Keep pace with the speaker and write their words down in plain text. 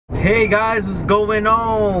Hey guys, what's going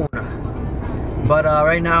on? But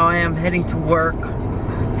right now I am heading to work.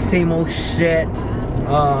 Same old shit.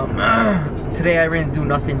 Today I didn't do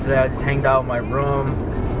nothing today. I just hanged out in my room,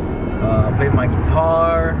 played my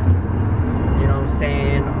guitar. You know what I'm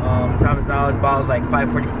saying? Time is now about like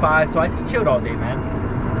 5:45, so I just chilled all day, man.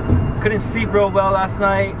 Couldn't sleep real well last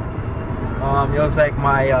night. It was like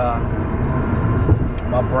my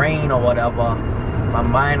brain or whatever. My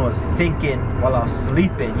mind was thinking while I was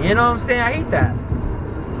sleeping. You know what I'm saying? I hate that.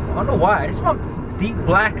 I don't know why. I just want deep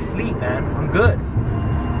black sleep, man. I'm good.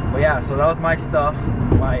 But yeah, so that was my stuff.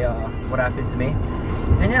 What happened to me.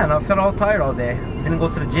 And yeah, and I felt all tired all day. Didn't go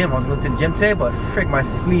to the gym. I was going to the gym today, but frick, my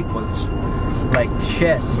sleep was like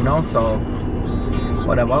shit, you know? So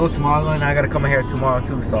whatever. I'll go tomorrow, and I gotta come here tomorrow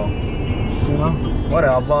too. So you know,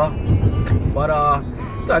 whatever. But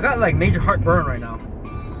dude, I got like major heartburn right now.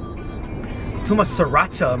 Too much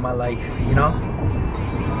sriracha in my life, you know?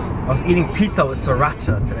 I was eating pizza with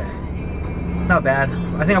sriracha today. Not bad.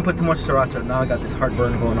 I think I put too much sriracha. Now I got this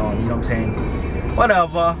heartburn going on, you know what I'm saying?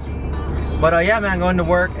 Whatever. But yeah, man, I'm going to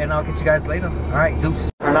work, and I'll catch you guys later. Alright, deuce.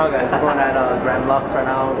 Right now, guys, we're going at Grand Lux right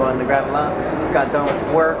now. We're going to Grand Lux. Just got done with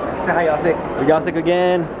work. Say hi, y'all sick. Are y'all sick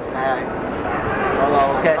again? Hi.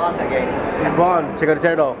 Hello, okay. He's blonde. Check out his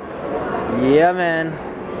hair, though. Yeah, man.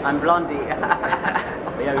 I'm Blondie.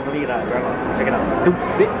 Yeah, we believe that, Grand Lux. Check it out.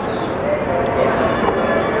 Deuce, bitch.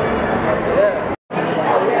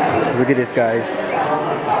 Yeah. Look at this, guys.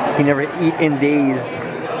 He never eat in days.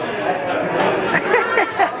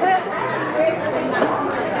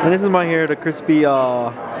 And this is my hair, the crispy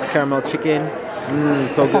caramel chicken.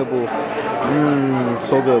 So good, boo.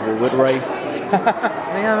 So good, boo. With rice.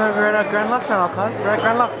 Yeah, we're at Grand Lux right now, cuz. We're at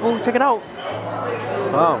Grand Lux, boo. Check it out.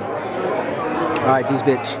 Wow. Alright, deuce,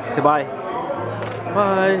 bitch. Say bye.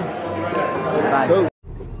 Bye. Bye.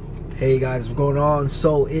 Hey guys, what's going on?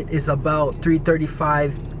 So it is about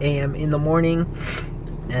 3:35 a.m. in the morning,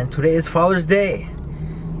 and today is Father's Day.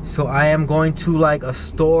 So I am going to like a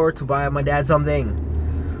store to buy my dad something.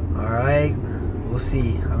 Alright, we'll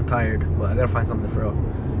see. I'm tired, but I gotta find something for real.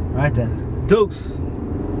 Alright then, deuce.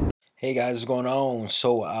 Hey guys, what's going on?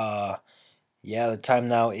 So yeah, the time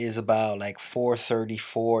now is about like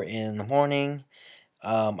 4:34 in the morning.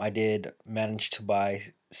 I did manage to buy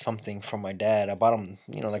something from my dad. I bought him,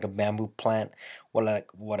 you know, like a bamboo plant. What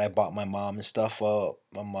I bought my mom and stuff on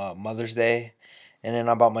Mother's Day, and then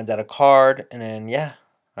I bought my dad a card, and then yeah,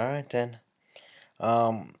 all right then.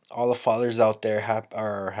 All the fathers out there,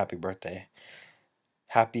 happy birthday,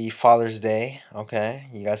 happy Father's Day. Okay,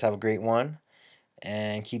 you guys have a great one,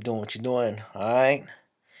 and keep doing what you're doing. All right,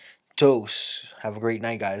 deuce. Have a great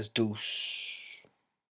night, guys. Deuce.